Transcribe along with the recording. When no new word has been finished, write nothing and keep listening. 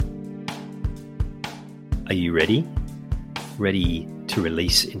Are you ready? Ready to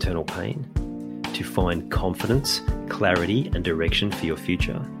release internal pain? To find confidence, clarity, and direction for your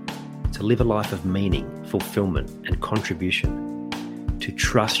future? To live a life of meaning, fulfillment, and contribution? To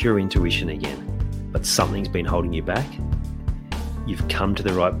trust your intuition again, but something's been holding you back? You've come to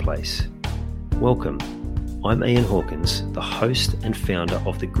the right place. Welcome. I'm Ian Hawkins, the host and founder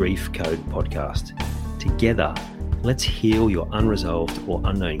of the Grief Code podcast. Together, let's heal your unresolved or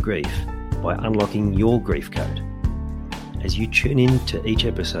unknown grief by unlocking your grief code. As you tune in to each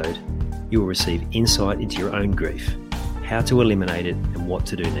episode, you will receive insight into your own grief, how to eliminate it, and what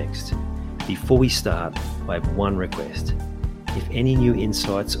to do next. Before we start, I have one request. If any new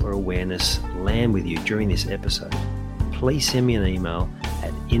insights or awareness land with you during this episode, please send me an email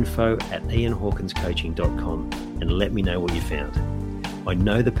at info@ianhawkinscoaching.com and let me know what you found. I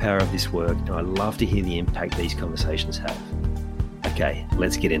know the power of this work and I love to hear the impact these conversations have. Okay,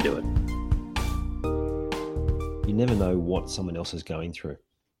 let's get into it. You never know what someone else is going through.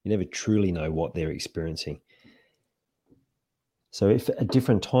 You never truly know what they're experiencing. So if at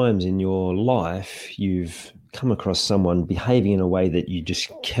different times in your life you've come across someone behaving in a way that you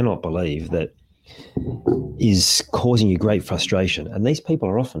just cannot believe that is causing you great frustration, and these people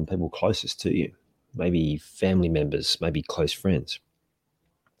are often people closest to you, maybe family members, maybe close friends.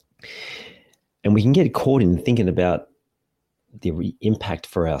 And we can get caught in thinking about the impact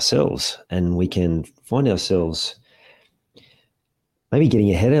for ourselves, and we can find ourselves maybe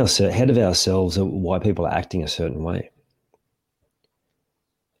getting ahead of ourselves of why people are acting a certain way,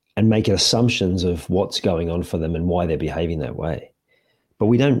 and make assumptions of what's going on for them and why they're behaving that way. But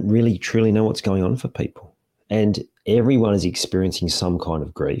we don't really truly know what's going on for people. And everyone is experiencing some kind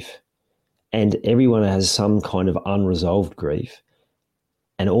of grief, and everyone has some kind of unresolved grief,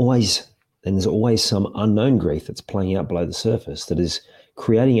 and there's always some unknown grief that's playing out below the surface that is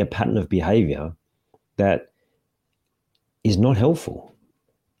creating a pattern of behavior that is not helpful.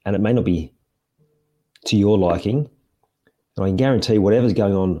 And it may not be to your liking. And I can guarantee whatever's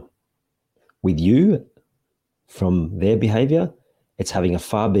going on with you from their behavior, it's having a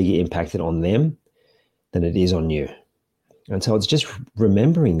far bigger impact on them than it is on you. And so it's just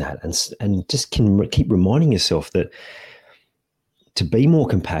remembering that and just keep reminding yourself that to be more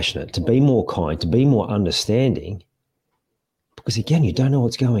compassionate, to be more kind, to be more understanding, because again, you don't know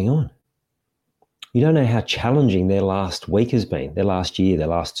what's going on. You don't know how challenging their last week has been, their last year, their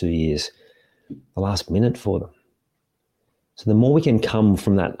last 2 years, the last minute for them. So the more we can come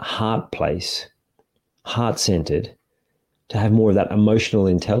from that heart place, heart-centered, to have more of that emotional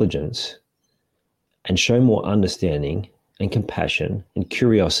intelligence and show more understanding and compassion and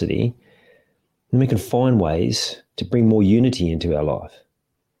curiosity, then we can find ways to bring more unity into our life.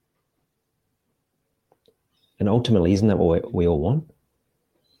 And ultimately, isn't that what we all want?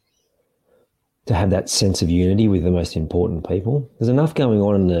 To have that sense of unity with the most important people. There's enough going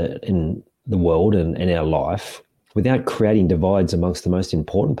on in the world and in our life without creating divides amongst the most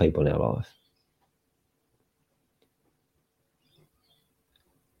important people in our life.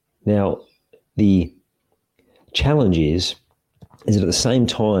 Now, the challenge is that at the same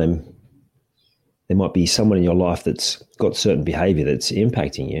time, there might be someone in your life that's got certain behavior that's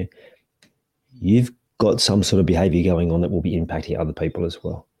impacting you. You've got some sort of behavior going on that will be impacting other people as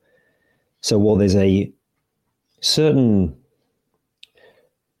well. So while there's a certain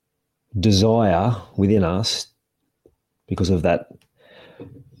desire within us because of that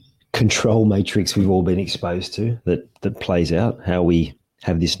control matrix we've all been exposed to that plays out, how we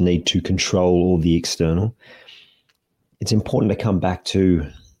have this need to control all the external, it's important to come back to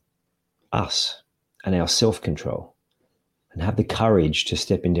us and our self-control and have the courage to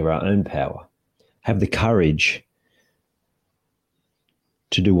step into our own power, have the courage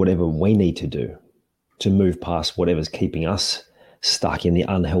to do whatever we need to do to move past whatever's keeping us stuck in the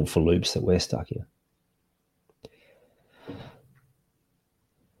unhelpful loops that we're stuck in.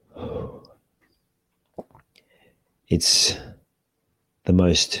 It's the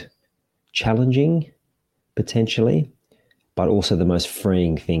most challenging, potentially, but also the most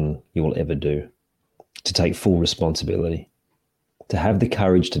freeing thing you will ever do, to take full responsibility, to have the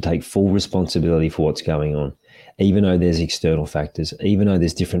courage to take full responsibility for what's going on, even though there's external factors, even though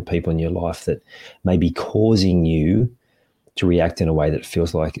there's different people in your life that may be causing you to react in a way that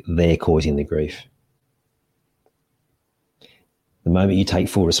feels like they're causing the grief. The moment you take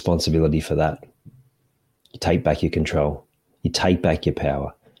full responsibility for that, you take back your control, you take back your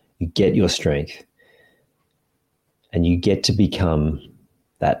power, you get your strength, and you get to become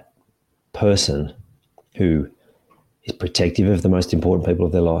that person who is protective of the most important people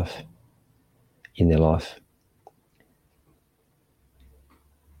of their life, in their life.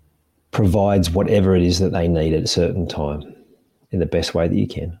 provides whatever it is that they need at a certain time in the best way that you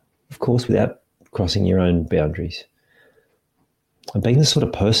can. Of course, without crossing your own boundaries. And being the sort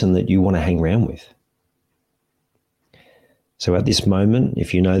of person that you want to hang around with. So at this moment,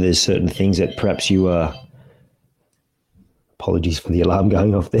 if you know there's certain things that perhaps you are, apologies for the alarm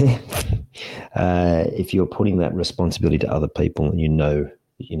going off there, if you're putting that responsibility to other people and you know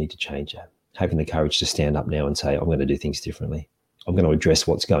that you need to change it, having the courage to stand up now and say, I'm going to do things differently. I'm going to address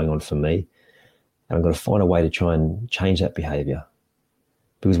what's going on for me, and I'm going to find a way to try and change that behaviour.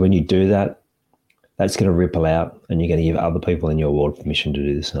 Because when you do that, that's going to ripple out and you're going to give other people in your world permission to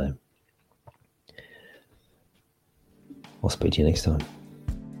do the same. I'll speak to you next time.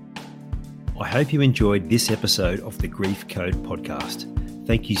 I hope you enjoyed this episode of the Grief Code podcast.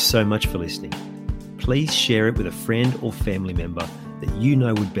 Thank you so much for listening. Please share it with a friend or family member that you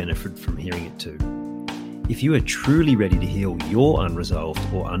know would benefit from hearing it too. If you are truly ready to heal your unresolved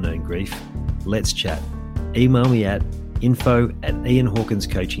or unknown grief, let's chat. Email me at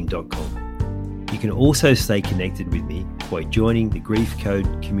info@ianhawkinscoaching.com. You can also stay connected with me by joining the Grief Code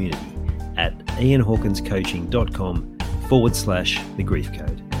community at ianhawkinscoaching.com/the Grief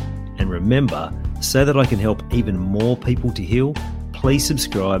Code. And remember, so that I can help even more people to heal, please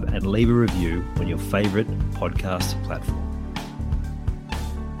subscribe and leave a review on your favourite podcast platform.